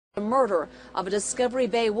The murder of a Discovery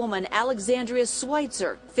Bay woman, Alexandria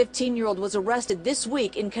Schweitzer. 15-year-old was arrested this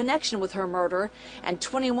week in connection with her murder, and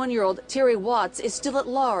 21-year-old Terry Watts is still at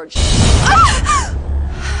large.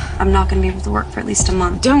 I'm not going to be able to work for at least a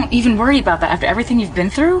month. Don't even worry about that after everything you've been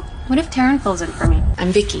through. What if Taryn fills in for me?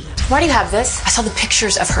 I'm Vicky. Why do you have this? I saw the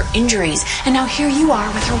pictures of her injuries, and now here you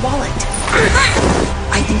are with her wallet.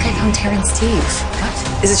 I think I found Taryn Steve.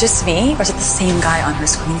 What? Is it just me, or is it the same guy on her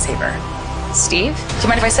screensaver? Steve? Do you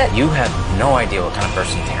mind if I sit? You have no idea what kind of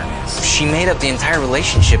person Taryn is. She made up the entire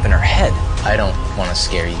relationship in her head. I don't want to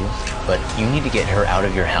scare you, but you need to get her out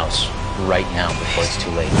of your house right now before it's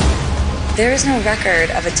too late. There is no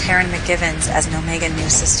record of a Taryn McGivens as an Omega new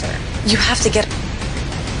sister. You have to get...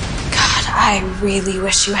 God, I really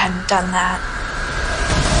wish you hadn't done that.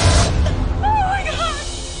 Oh my God!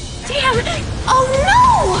 Damn! Oh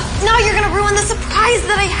no! Now you're gonna ruin the surprise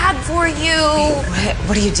that I had for you.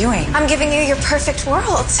 What are you doing? I'm giving you your perfect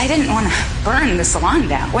world. I didn't want to burn the salon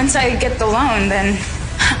down. Once I get the loan, then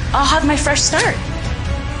I'll have my fresh start.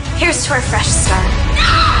 Here's to our fresh start.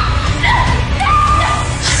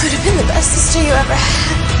 I could have been the best sister you ever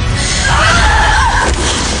had.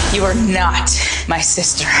 You are not my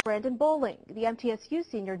sister. Brandon Bowling, the MTSU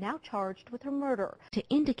senior, now charged with her murder to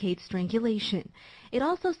indicate strangulation. It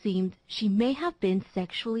also seemed she may have been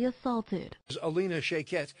sexually assaulted. Alina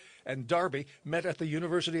Shaquette and Darby met at the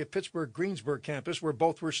University of Pittsburgh Greensburg campus, where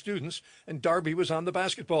both were students, and Darby was on the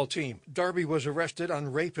basketball team. Darby was arrested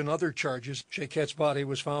on rape and other charges. Shaquette's body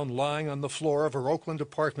was found lying on the floor of her Oakland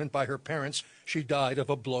apartment by her parents. She died of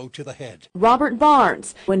a blow to the head. Robert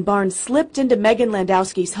Barnes, when Barnes slipped into Megan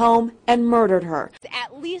Landowski's home and murdered her.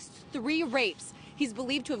 At least 3 rapes. He's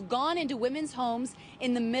believed to have gone into women's homes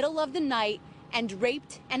in the middle of the night and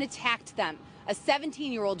raped and attacked them. A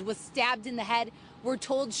 17-year-old was stabbed in the head. We're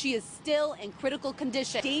told she is still in critical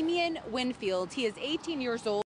condition. Damian Winfield, he is 18 years old.